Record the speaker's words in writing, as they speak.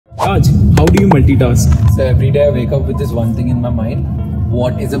Raj, how do you multitask? So every day I wake up with this one thing in my mind.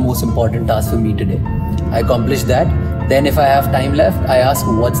 What is the most important task for me today? I accomplish that. Then if I have time left, I ask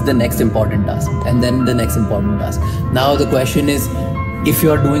what's the next important task, and then the next important task. Now the question is, if you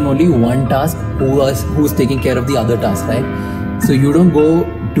are doing only one task, who's taking care of the other task, right? So you don't go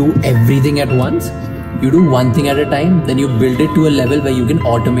do everything at once. You do one thing at a time, then you build it to a level where you can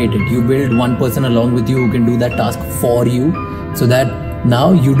automate it. You build one person along with you who can do that task for you, so that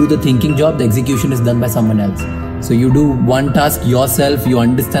now you do the thinking job, the execution is done by someone else. So you do one task yourself, you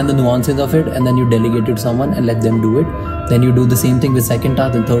understand the nuances of it, and then you delegate it to someone and let them do it. Then you do the same thing with second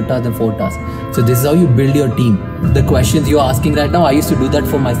task, then third task, then fourth task. So this is how you build your team. The questions you're asking right now, I used to do that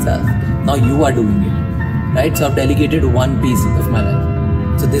for myself. Now you are doing it, right? So I've delegated one piece of my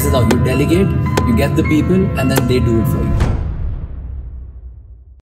life. So this is how you delegate, you get the people, and then they do it for you.